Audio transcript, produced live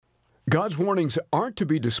God's warnings aren't to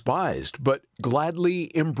be despised, but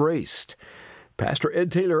gladly embraced. Pastor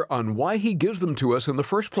Ed Taylor on why he gives them to us in the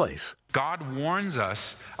first place. God warns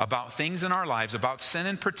us about things in our lives, about sin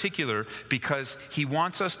in particular, because he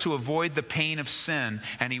wants us to avoid the pain of sin,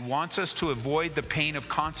 and he wants us to avoid the pain of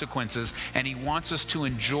consequences, and he wants us to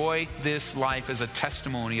enjoy this life as a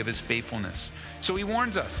testimony of his faithfulness. So he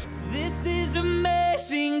warns us. This is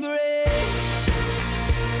amazing grace.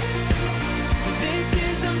 This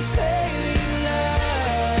is unfailing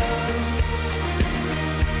love.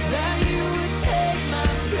 That you would take my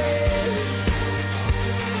place.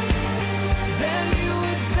 That you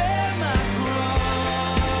would bear my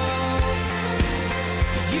cross.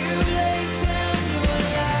 You laid down your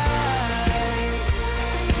life.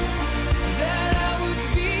 That I would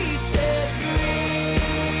be set free.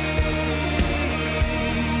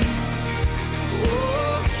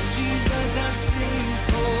 Oh, Jesus, I sing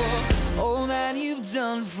for all that you've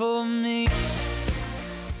done for me.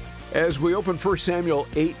 As we open 1 Samuel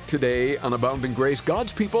 8 today on Abounding Grace,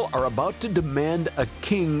 God's people are about to demand a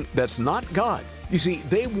king that's not God. You see,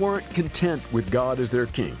 they weren't content with God as their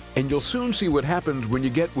king. And you'll soon see what happens when you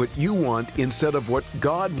get what you want instead of what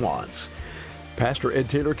God wants. Pastor Ed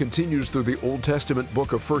Taylor continues through the Old Testament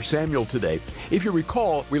book of 1 Samuel today. If you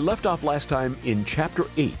recall, we left off last time in chapter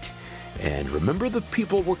 8. And remember, the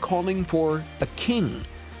people were calling for a king.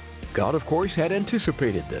 God, of course, had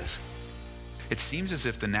anticipated this. It seems as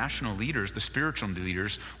if the national leaders, the spiritual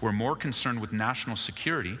leaders, were more concerned with national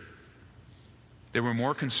security. They were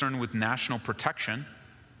more concerned with national protection.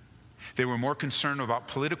 They were more concerned about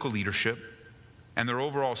political leadership and their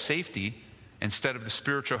overall safety instead of the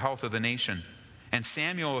spiritual health of the nation. And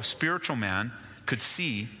Samuel, a spiritual man, could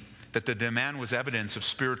see that the demand was evidence of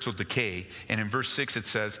spiritual decay. And in verse 6 it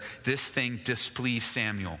says, this thing displeased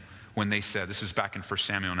Samuel when they said, this is back in 1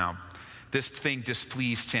 Samuel now, this thing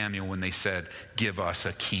displeased Samuel when they said, give us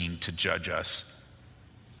a king to judge us.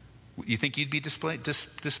 You think you'd be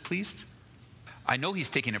displeased? I know he's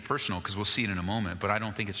taking it personal because we'll see it in a moment, but I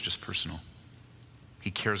don't think it's just personal. He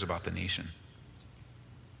cares about the nation.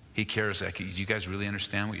 He cares. Like, do you guys really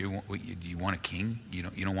understand what you want a king? You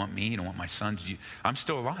don't want me. You don't want my son. I'm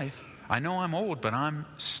still alive. I know I'm old, but I'm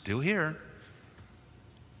still here.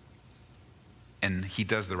 And he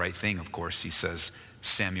does the right thing, of course. He says,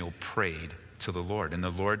 Samuel prayed to the Lord. And the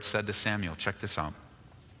Lord said to Samuel, check this out.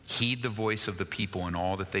 Heed the voice of the people in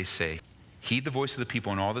all that they say. Heed the voice of the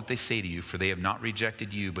people in all that they say to you, for they have not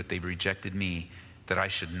rejected you, but they've rejected me, that I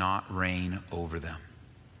should not reign over them.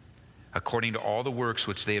 According to all the works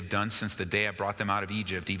which they have done since the day I brought them out of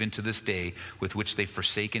Egypt, even to this day, with which they've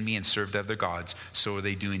forsaken me and served other gods, so are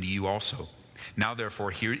they doing to you also. Now therefore,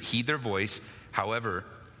 heed their voice. However,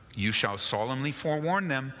 you shall solemnly forewarn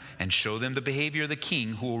them and show them the behavior of the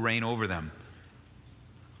king who will reign over them.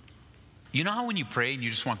 You know how when you pray and you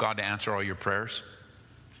just want God to answer all your prayers?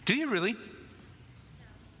 Do you really?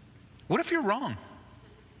 What if you're wrong?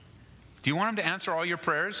 Do you want him to answer all your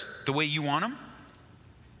prayers the way you want him?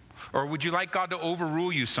 Or would you like God to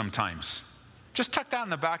overrule you sometimes? Just tuck that in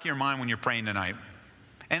the back of your mind when you're praying tonight.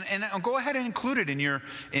 And go ahead and include it in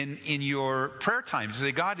your prayer time.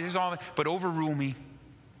 Say, God, here's all, but overrule me.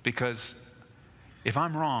 Because if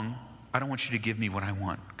I'm wrong, I don't want you to give me what I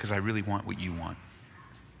want, because I really want what you want.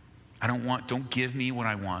 Don't give me what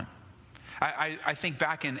I want. I think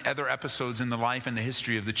back in other episodes in the life and the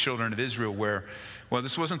history of the children of Israel where, well,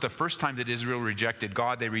 this wasn't the first time that Israel rejected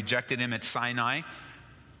God. They rejected him at Sinai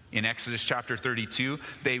in Exodus chapter 32.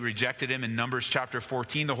 They rejected him in Numbers chapter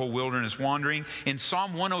 14, the whole wilderness wandering. In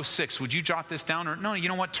Psalm 106, would you jot this down? Or no, you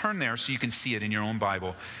know what? Turn there so you can see it in your own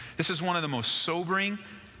Bible. This is one of the most sobering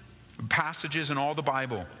passages in all the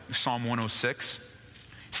Bible, Psalm 106.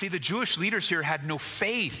 See, the Jewish leaders here had no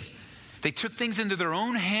faith. They took things into their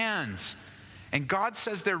own hands. And God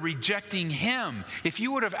says they're rejecting him. If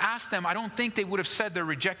you would have asked them, I don't think they would have said they're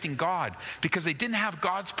rejecting God, because they didn't have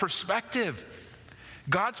God's perspective.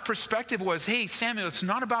 God's perspective was, hey, Samuel, it's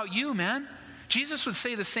not about you, man. Jesus would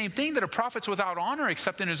say the same thing, that a prophet's without honor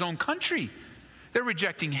except in his own country. They're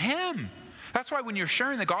rejecting him. That's why when you're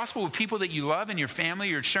sharing the gospel with people that you love and your family,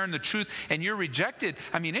 you're sharing the truth and you're rejected.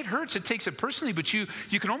 I mean, it hurts. It takes it personally, but you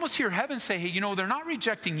can almost hear heaven say, hey, they're not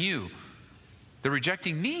rejecting you. They're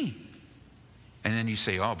rejecting me. And then you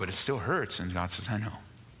say, oh, but it still hurts. And God says, I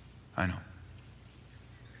know.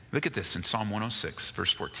 Look at this in Psalm 106,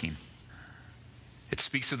 verse 14. It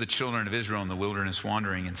speaks of the children of Israel in the wilderness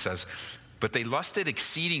wandering and says, but they lusted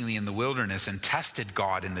exceedingly in the wilderness and tested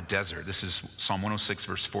God in the desert. This is Psalm 106,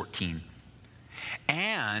 verse 14.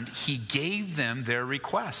 And he gave them their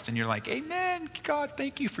request. And you're like, amen, God,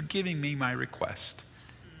 thank you for giving me my request.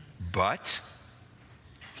 But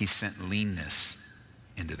he sent leanness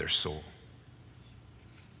into their soul.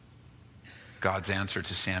 God's answer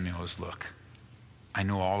to Samuel is, look, I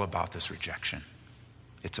know all about this rejection.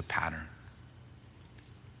 It's a pattern.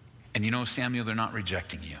 And you know, Samuel, they're not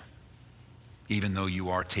rejecting you, even though you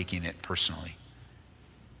are taking it personally,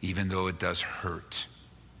 even though it does hurt.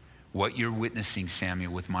 What you're witnessing,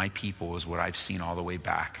 Samuel, with my people is what I've seen all the way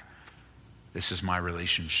back. This is my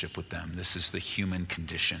relationship with them. This is the human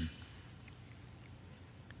condition.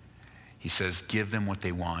 He says, give them what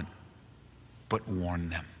they want, but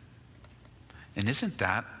warn them. And isn't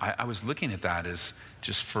that, I was looking at that as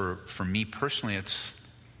just for me personally, it's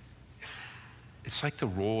like the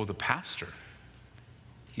role of the pastor.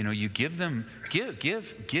 You know, you give them,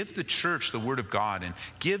 give the church the word of God, and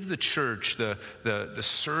give the church the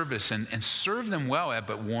service, and serve them well,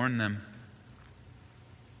 but warn them.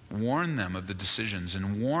 Warn them of the decisions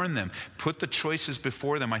and warn them. Put the choices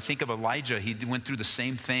before them. I think of Elijah. He went through the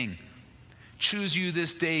same thing. Choose you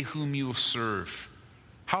this day whom you will serve.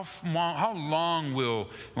 How long will,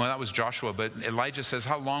 well, that was Joshua, but Elijah says,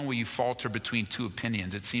 how long will you falter between two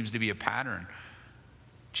opinions? It seems to be a pattern.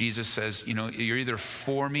 Jesus says, you know, you're either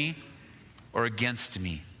for me or against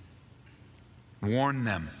me. Warn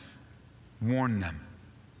them. Warn them.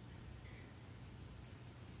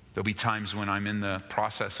 There'll be times when I'm in the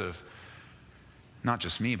process of, not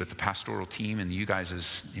just me, but the pastoral team and you guys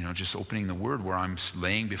as, you know, just opening the word, where I'm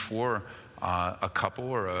laying before a couple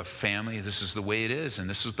or a family, this is the way it is, and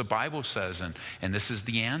this is what the Bible says, and this is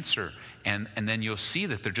the answer. And then you'll see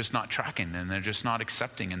that they're just not tracking, and they're just not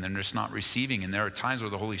accepting, and they're just not receiving. And there are times where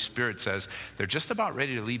the Holy Spirit says, they're just about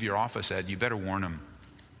ready to leave your office, Ed. You better warn them.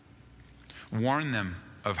 Warn them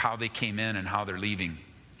of how they came in and how they're leaving.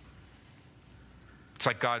 It's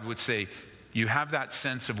like God would say, you have that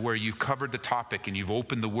sense of where you've covered the topic and you've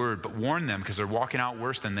opened the word, but warn them, because they're walking out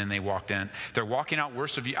worse than they walked in. They're walking out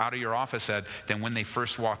worse out of your office, Ed, than when they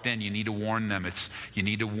first walked in. You need to warn them. You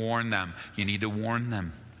need to warn them. You need to warn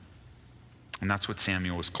them. And that's what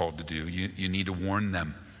Samuel was called to do. You need to warn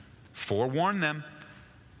them. Forewarn them.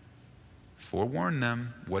 Forewarn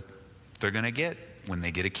them what they're going to get when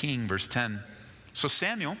they get a king. Verse 10. So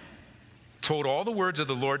Samuel told all the words of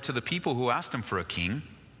the Lord to the people who asked him for a king.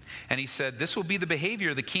 And he said, this will be the behavior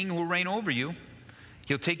of the king who will reign over you.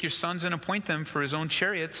 He'll take your sons and appoint them for his own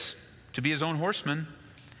chariots, to be his own horsemen.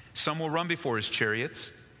 Some will run before his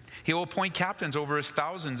chariots. He will appoint captains over his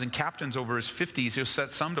thousands and captains over his 50s. He'll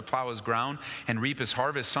set some to plow his ground and reap his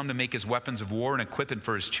harvest, some to make his weapons of war and equip it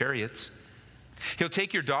for his chariots. He'll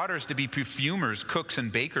take your daughters to be perfumers, cooks,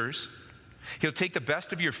 and bakers. He'll take the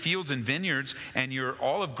best of your fields and vineyards and your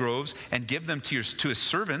olive groves and give them to his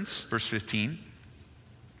servants. Verse 15.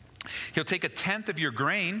 He'll take 1/10 of your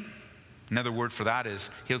grain. Another word for that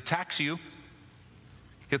is he'll tax you.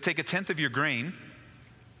 He'll take 1/10 of your grain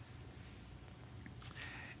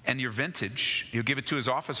and your vintage. He'll give it to his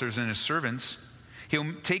officers and his servants.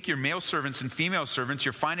 He'll take your male servants and female servants,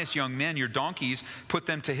 your finest young men, your donkeys, put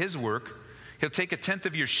them to his work. He'll take 1/10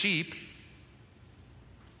 of your sheep,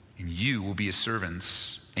 and you will be his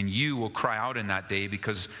servants. And you will cry out in that day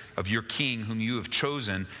because of your king whom you have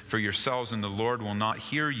chosen for yourselves, and the Lord will not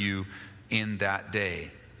hear you in that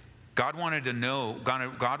day. God wanted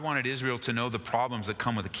Israel to know the problems that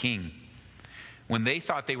come with a king. When they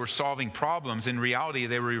thought they were solving problems, in reality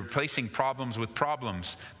they were replacing problems with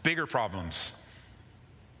problems, bigger problems.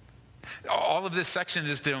 All of this section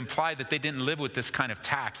is to imply that they didn't live with this kind of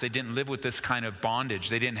tax. They didn't live with this kind of bondage.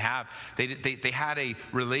 They had a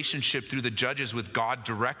relationship through the judges with God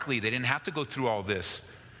directly. They didn't have to go through all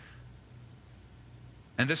this.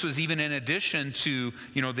 And this was even in addition to,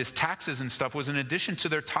 this taxes and stuff was in addition to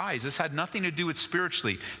their tithes. This had nothing to do with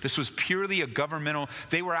spiritually. This was purely a governmental.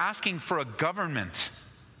 They were asking for a government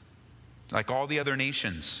like all the other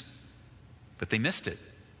nations, but they missed it,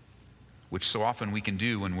 which so often we can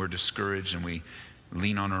do when we're discouraged and we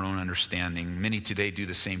lean on our own understanding. Many today do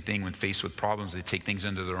the same thing when faced with problems. They take things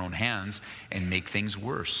into their own hands and make things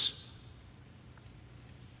worse.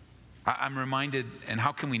 I'm reminded, and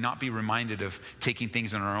how can we not be reminded of taking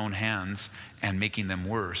things in our own hands and making them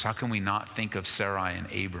worse? How can we not think of Sarai and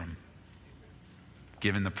Abram,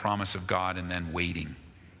 given the promise of God and then waiting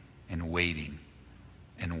and waiting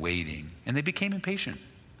and waiting? And they became impatient.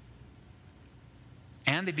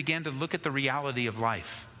 And they began to look at the reality of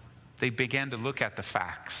life. They began to look at the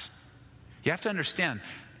facts. You have to understand,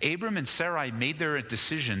 Abram and Sarai made their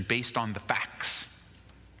decision based on the facts.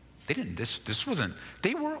 They didn't, this wasn't,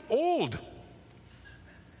 they were old,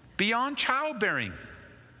 beyond childbearing.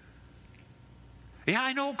 Yeah,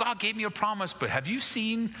 I know God gave me a promise, but have you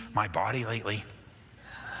seen my body lately?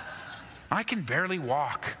 I can barely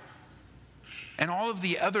walk. and all of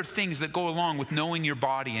the other things that go along with knowing your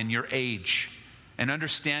body and your age and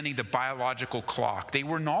understanding the biological clock. They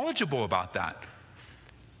were knowledgeable about that.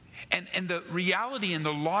 And the reality and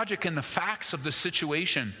the logic and the facts of the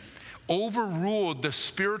situation overruled the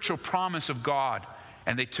spiritual promise of God.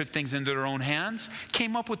 And they took things into their own hands,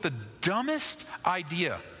 came up with the dumbest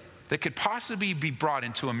idea that could possibly be brought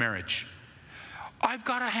into a marriage. I've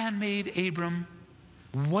got a handmaid, Abram.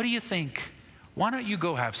 What do you think? Why don't you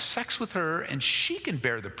go have sex with her and she can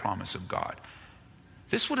bear the promise of God?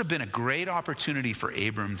 This would have been a great opportunity for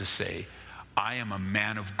Abram to say, I am a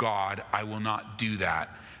man of God. I will not do that.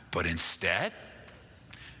 But instead,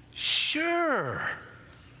 sure.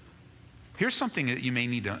 Here's something that you may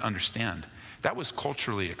need to understand. That was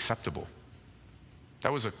culturally acceptable.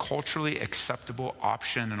 That was a culturally acceptable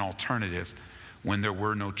option and alternative when there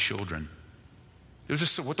were no children. It was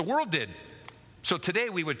just what the world did. So today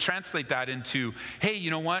we would translate that into, hey,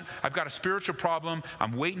 you know what? I've got a spiritual problem.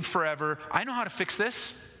 I'm waiting forever. I know how to fix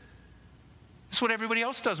this. It's what everybody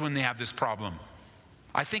else does when they have this problem.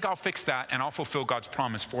 I think I'll fix that and I'll fulfill God's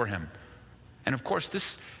promise for him. And of course,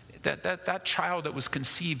 that child that was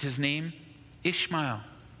conceived, his name, Ishmael,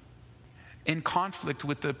 in conflict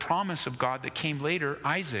with the promise of God that came later,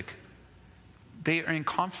 Isaac. They are in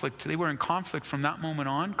conflict. They were in conflict from that moment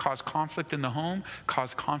on, caused conflict in the home,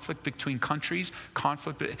 caused conflict between countries,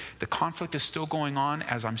 the conflict is still going on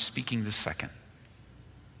as I'm speaking this second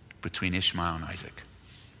between Ishmael and Isaac.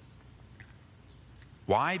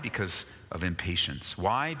 Why? Because of impatience.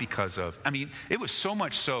 Why? Because of, it was so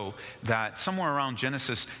much so that somewhere around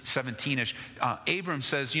Genesis 17-ish, Abram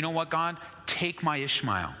says, you know what, God? Take my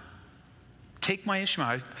Ishmael. Take my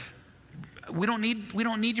Ishmael. We don't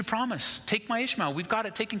need your promise. Take my Ishmael. We've got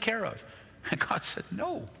it taken care of. And God said,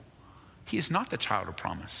 no, he is not the child of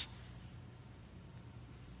promise.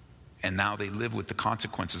 And now they live with the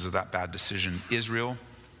consequences of that bad decision. Israel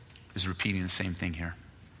is repeating the same thing here.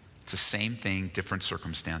 It's the same thing, different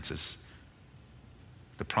circumstances.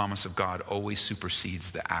 The promise of God always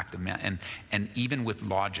supersedes the act of man. And even with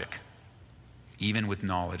logic, even with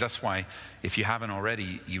knowledge. That's why, if you haven't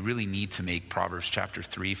already, you really need to make Proverbs chapter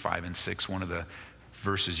 3, 5, and 6 one of the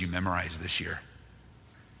verses you memorize this year.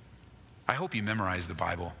 I hope you memorize the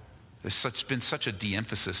Bible. There's been such a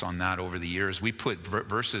de-emphasis on that over the years. We put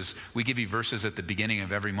verses, we give you verses at the beginning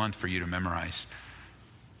of every month for you to memorize.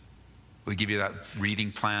 We give you that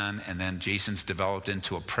reading plan, and then Jason's developed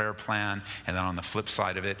into a prayer plan, and then on the flip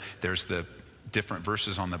side of it, there's the different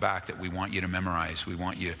verses on the back that we want you to memorize. We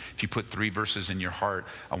want you, if you put 3 verses in your heart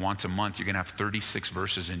once a month, you're going to have 36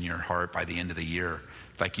 verses in your heart by the end of the year.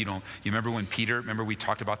 Like you remember when remember we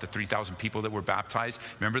talked about the 3,000 people that were baptized?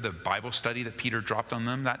 Remember the Bible study that Peter dropped on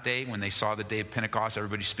them that day when they saw the day of Pentecost,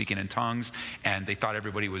 everybody speaking in tongues, and they thought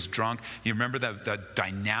everybody was drunk? You remember the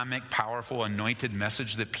dynamic, powerful, anointed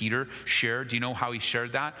message that Peter shared? Do you know how he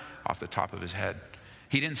shared that? Off the top of his head.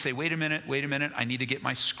 He didn't say, wait a minute, I need to get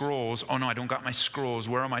my scrolls. Oh no, I don't got my scrolls.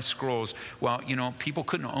 Where are my scrolls? Well, people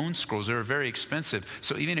couldn't own scrolls. They were very expensive.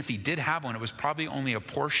 So even if he did have one, it was probably only a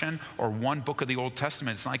portion or one book of the Old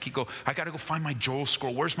Testament. It's not like he'd go, I got to go find my Joel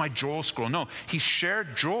scroll. Where's my Joel scroll? No, he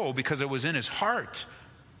shared Joel because it was in his heart.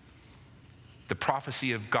 The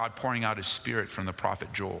prophecy of God pouring out his spirit from the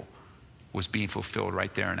prophet Joel was being fulfilled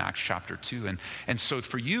right there in Acts chapter 2. And so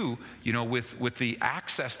for you, with the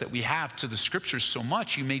access that we have to the scriptures so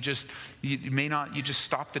much, you just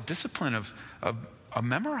stop the discipline of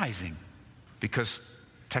memorizing, because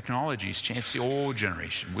technology's changed. It's the old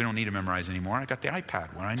generation. We don't need to memorize anymore. I got the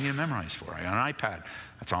iPad. What do I need to memorize for? I got an iPad.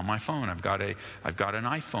 That's on my phone. I've got an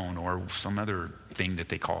iPhone or some other thing that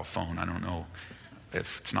they call a phone. I don't know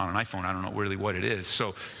if it's not an iPhone. I don't know really what it is.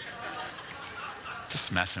 So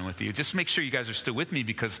just messing with you. Just make sure you guys are still with me,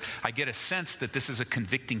 because I get a sense that this is a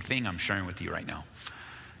convicting thing I'm sharing with you right now.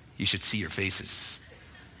 You should see your faces.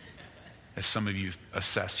 As some of you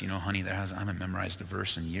assess, honey, I haven't memorized a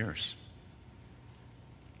verse in years.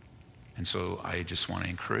 And so I just want to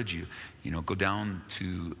encourage you, go down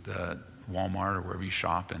to the Walmart or wherever you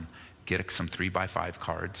shop and get some 3x5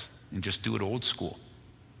 cards and just do it old school.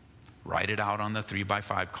 Write it out on the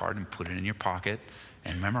 3x5 card and put it in your pocket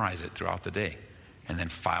and memorize it throughout the day. And then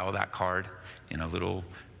file that card in a little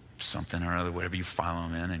something or other, whatever you file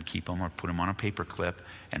them in, and keep them or put them on a paper clip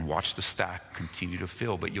and watch the stack continue to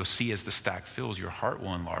fill. But you'll see as the stack fills, your heart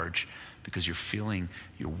will enlarge, because you're filling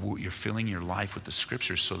your life with the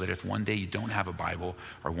scriptures, so that if one day you don't have a Bible,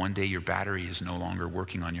 or one day your battery is no longer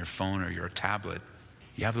working on your phone or your tablet,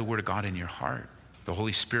 you have the Word of God in your heart. The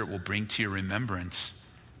Holy Spirit will bring to your remembrance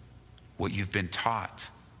what you've been taught.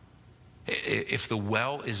 If the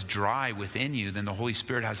well is dry within you, then the Holy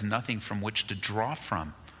Spirit has nothing from which to draw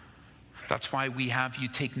from. That's why we have you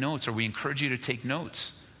take notes, or we encourage you to take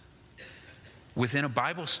notes within a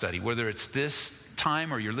Bible study, whether it's this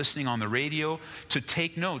time or you're listening on the radio, to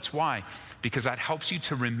take notes. Why? Because that helps you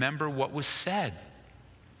to remember what was said.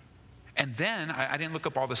 And then, I didn't look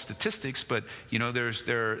up all the statistics, but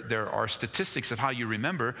there are statistics of how you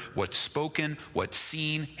remember what's spoken, what's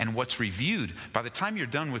seen, and what's reviewed. By the time you're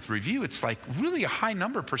done with review, it's like really a high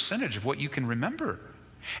percentage of what you can remember.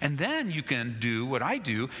 And then you can do what I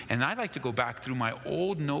do, and I like to go back through my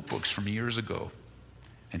old notebooks from years ago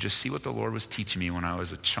and just see what the Lord was teaching me when I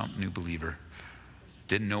was a chump new believer.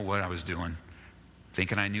 Didn't know what I was doing,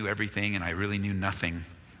 thinking I knew everything, and I really knew nothing.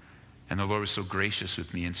 And the Lord was so gracious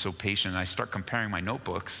with me and so patient. And I start comparing my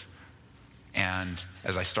notebooks. And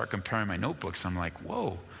as I start comparing my notebooks, I'm like,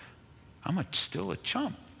 whoa, I'm still a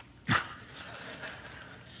chump.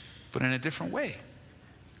 But in a different way.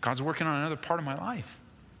 God's working on another part of my life.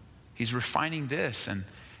 He's refining this. And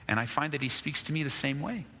I find that he speaks to me the same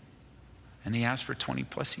way. And he has for 20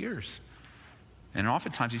 plus years. And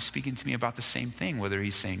oftentimes he's speaking to me about the same thing, whether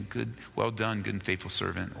he's saying, good, well done, good and faithful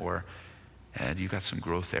servant, or Ed, you've got some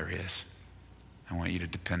growth areas. I want you to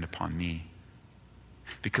depend upon me.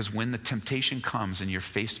 Because when the temptation comes and you're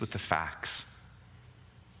faced with the facts,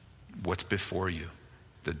 what's before you?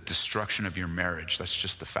 The destruction of your marriage, that's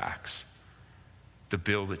just the facts. The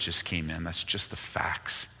bill that just came in, that's just the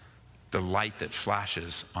facts. The light that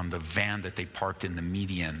flashes on the van that they parked in the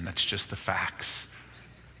median, that's just the facts.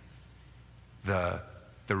 The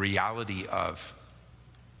reality of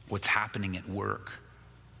what's happening at work,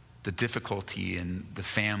 the difficulty in the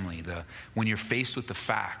family, when you're faced with the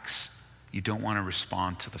facts, you don't want to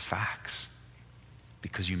respond to the facts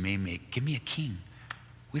because you may give me a king.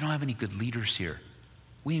 We don't have any good leaders here.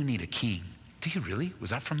 We need a king. Do you really?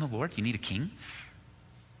 Was that from the Lord? You need a king?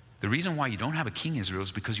 The reason why you don't have a king, Israel,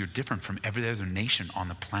 is because you're different from every other nation on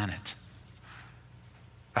the planet.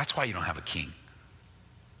 That's why you don't have a king.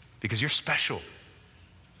 Because you're special.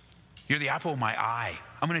 You're the apple of my eye.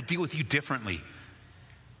 I'm going to deal with you differently.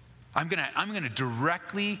 I'm going to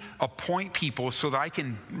directly appoint people so that I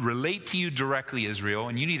can relate to you directly, Israel.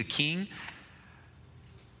 And you need a king.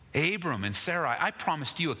 Abram and Sarai, I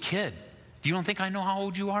promised you a kid. You don't think I know how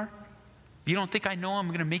old you are? You don't think I know I'm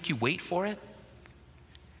going to make you wait for it?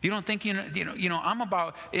 You don't think, I'm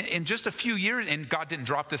about, in just a few years, and God didn't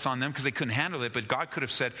drop this on them because they couldn't handle it, but God could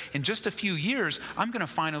have said, in just a few years, I'm going to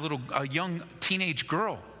find a young teenage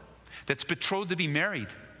girl that's betrothed to be married.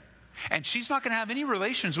 And she's not going to have any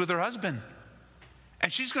relations with her husband.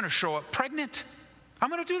 And she's going to show up pregnant. I'm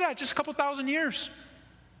going to do that just a couple thousand years.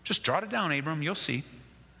 Just jot it down, Abram, you'll see.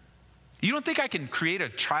 You don't think I can create a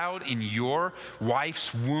child in your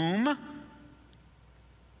wife's womb?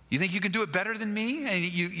 You think you can do it better than me? And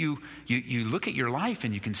you look at your life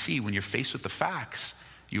and you can see when you're faced with the facts,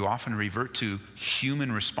 you often revert to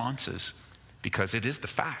human responses because it is the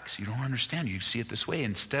facts. You don't understand. You see it this way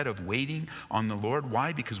instead of waiting on the Lord.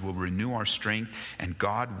 Why? Because we'll renew our strength and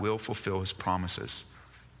God will fulfill his promises.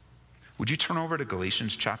 Would you turn over to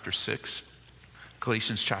Galatians chapter 6?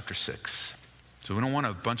 Galatians chapter 6. So we don't want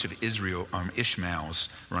a bunch of Ishmaels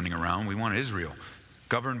running around. We want Israel.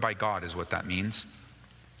 Governed by God is what that means.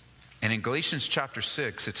 And in Galatians chapter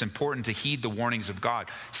 6, it's important to heed the warnings of God.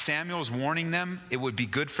 Samuel's warning them. It would be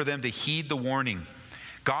good for them to heed the warning.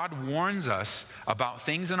 God warns us about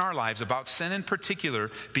things in our lives, about sin in particular,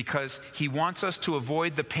 because he wants us to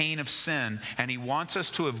avoid the pain of sin, and he wants us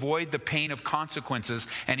to avoid the pain of consequences,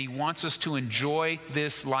 and he wants us to enjoy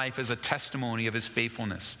this life as a testimony of his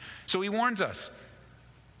faithfulness. So he warns us.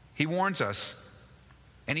 He warns us.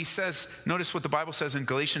 And he says, notice what the Bible says in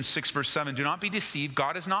Galatians 6 verse 7, do not be deceived,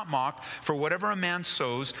 God is not mocked, for whatever a man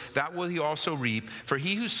sows, that will he also reap. For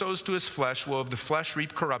he who sows to his flesh will of the flesh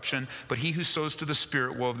reap corruption, but he who sows to the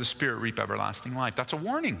Spirit will of the Spirit reap everlasting life. That's a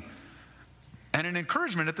warning and an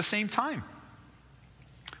encouragement at the same time.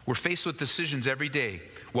 We're faced with decisions every day.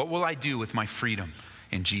 What will I do with my freedom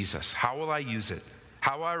in Jesus? How will I use it?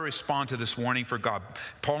 How will I respond to this warning for God?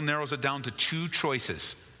 Paul narrows it down to two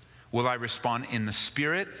choices. Will I respond in the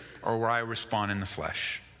Spirit or will I respond in the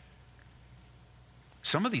flesh?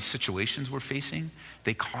 Some of these situations we're facing,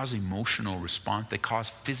 they cause emotional response. They cause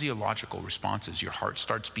physiological responses. Your heart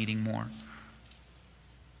starts beating more.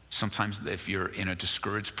 Sometimes if you're in a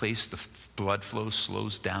discouraged place, the blood flow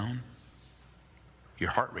slows down.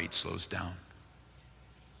 Your heart rate slows down.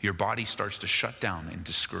 Your body starts to shut down in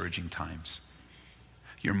discouraging times.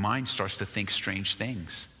 Your mind starts to think strange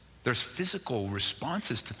things. There's physical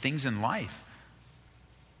responses to things in life.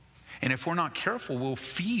 And if we're not careful, we'll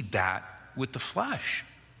feed that with the flesh.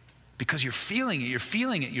 Because you're feeling it, you're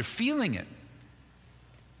feeling it, you're feeling it.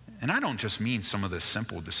 And I don't just mean some of the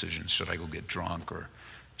simple decisions. Should I go get drunk, or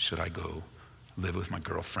should I go live with my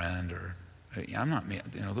girlfriend? Or I'm not,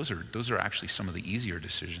 those are actually some of the easier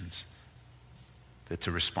decisions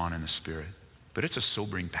to respond in the Spirit. But it's a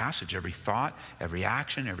sobering passage. Every thought, every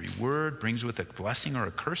action, every word brings with it a blessing or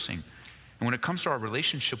a cursing. And when it comes to our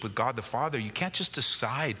relationship with God the Father, you can't just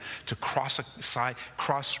decide to cut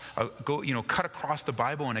across the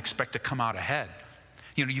Bible and expect to come out ahead.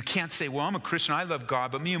 You can't say, well, I'm a Christian, I love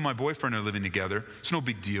God, but me and my boyfriend are living together. It's no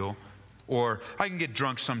big deal. Or I can get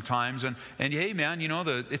drunk sometimes, and hey, man,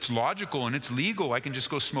 it's logical and it's legal. I can just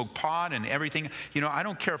go smoke pot and everything. I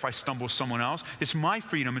don't care if I stumble someone else. It's my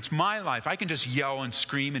freedom. It's my life. I can just yell and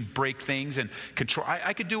scream and break things and control.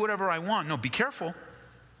 I could do whatever I want. No, be careful.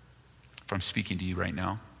 If I'm speaking to you right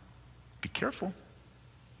now, be careful,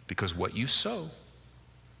 because what you sow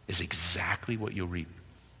is exactly what you'll reap.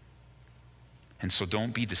 And so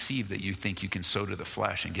don't be deceived that you think you can sow to the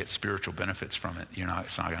flesh and get spiritual benefits from it.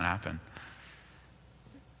 It's not going to happen.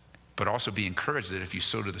 But also be encouraged that if you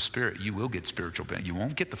sow to the Spirit, you will get spiritual benefit. You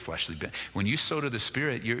won't get the fleshly benefit. When you sow to the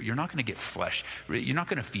Spirit, you're not going to get flesh. You're not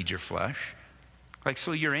going to feed your flesh.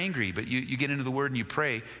 So you're angry, but you get into the Word and you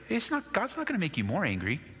pray. God's not going to make you more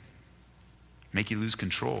angry, make you lose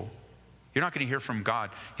control. You're not going to hear from God,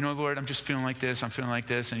 Lord, I'm just feeling like this, I'm feeling like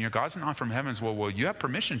this. And God's not from heavens. Well, you have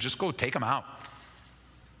permission. Just go take him out.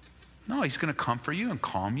 No, he's going to comfort you and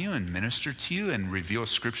calm you and minister to you and reveal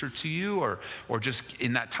scripture to you, or just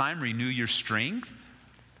in that time renew your strength.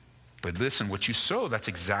 But listen, what you sow, that's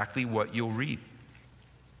exactly what you'll reap.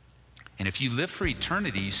 And if you live for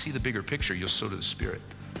eternity, you see the bigger picture, you'll sow to the Spirit.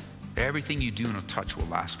 Everything you do and touch will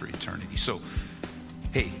last for eternity. So,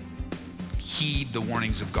 hey, heed the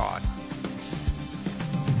warnings of God.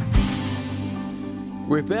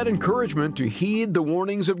 With that encouragement to heed the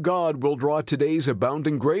warnings of God, we'll draw today's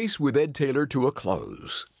Abounding Grace with Ed Taylor to a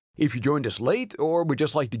close. If you joined us late or would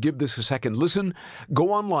just like to give this a second listen,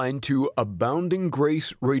 go online to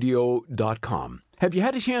aboundinggraceradio.com. Have you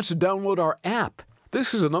had a chance to download our app?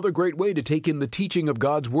 This is another great way to take in the teaching of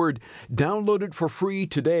God's Word. Download it for free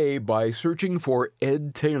today by searching for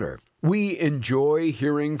Ed Taylor. We enjoy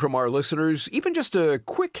hearing from our listeners. Even just a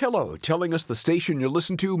quick hello telling us the station you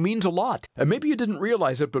listen to means a lot. And maybe you didn't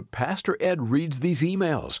realize it, but Pastor Ed reads these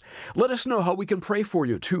emails. Let us know how we can pray for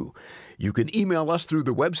you, too. You can email us through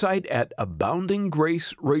the website at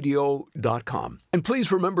aboundinggraceradio.com. And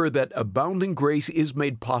please remember that Abounding Grace is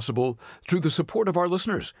made possible through the support of our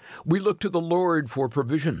listeners. We look to the Lord for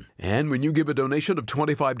provision. And when you give a donation of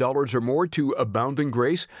 $25 or more to Abounding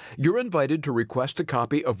Grace, you're invited to request a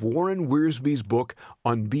copy of Warren Wiersbe's book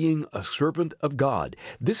on being a servant of God.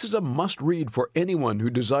 This is a must-read for anyone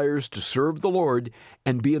who desires to serve the Lord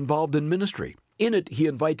and be involved in ministry. In it, he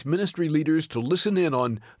invites ministry leaders to listen in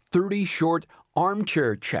on 30 short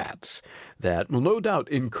armchair chats that will no doubt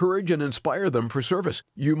encourage and inspire them for service.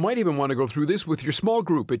 You might even want to go through this with your small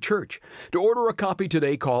group at church. To order a copy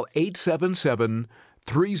today, call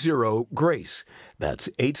 877-30-GRACE. That's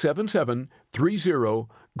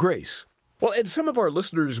 877-30-GRACE. Well, and some of our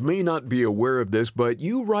listeners may not be aware of this, but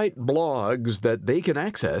you write blogs that they can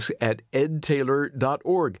access at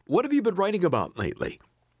edtaylor.org. What have you been writing about lately?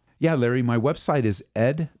 Yeah, Larry, my website is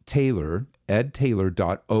edtaylor.org.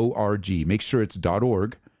 Make sure it's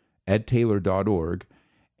 .org, edtaylor.org.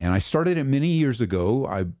 And I started it many years ago.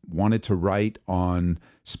 I wanted to write on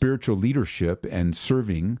spiritual leadership and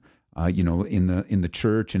serving, in the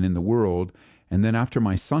church and in the world. And then after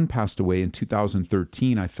my son passed away in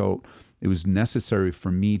 2013, I felt it was necessary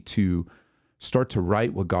for me to start to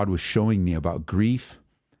write what God was showing me about grief,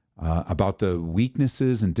 about the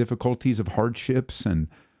weaknesses and difficulties of hardships and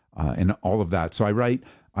all of that. So I write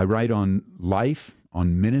on life,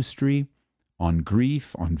 on ministry, on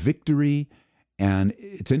grief, on victory. And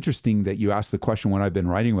it's interesting that you asked the question what I've been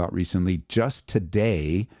writing about recently. Just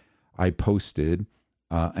today, I posted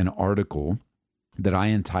an article that I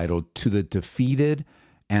entitled "To the Defeated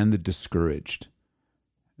and the Discouraged."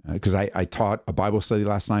 Because I taught a Bible study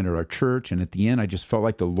last night at our church, and at the end, I just felt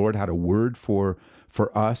like the Lord had a word for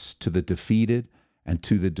us, to the defeated and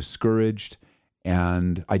to the discouraged.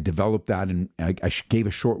 And I developed that, and I gave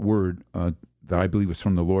a short word that I believe was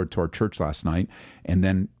from the Lord to our church last night. And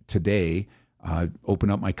then today,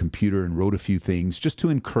 opened up my computer and wrote a few things just to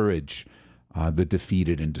encourage the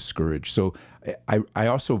defeated and discouraged. So I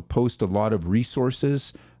also post a lot of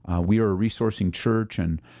resources. We are a resourcing church,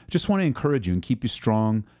 and just want to encourage you and keep you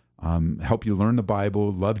strong, help you learn the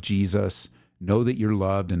Bible, love Jesus, know that you're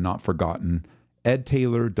loved and not forgotten.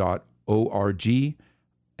 edtaylor.org.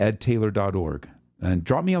 edtaylor.org. And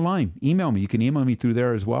drop me a line. Email me. You can email me through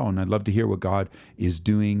there as well. And I'd love to hear what God is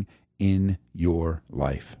doing in your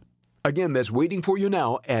life. Again, that's waiting for you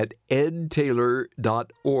now at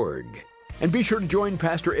edtaylor.org. And be sure to join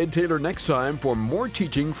Pastor Ed Taylor next time for more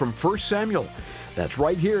teaching from 1 Samuel. That's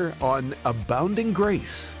right here on Abounding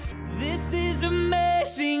Grace. This is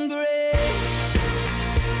amazing grace.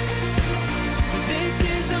 This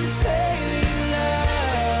is unfailing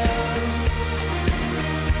love.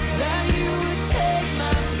 That you would take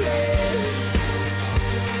my place.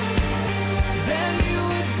 That you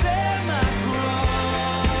would bear my cross.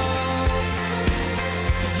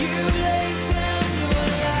 You laid down your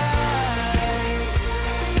life.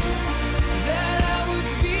 That I would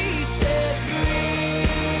be set free.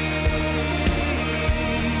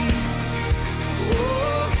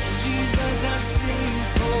 Oh, Jesus, I sing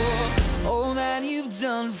for all that you've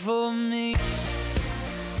done for me.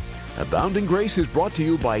 Abounding Grace is brought to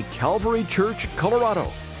you by Calvary Church, Colorado,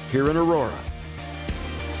 here in Aurora.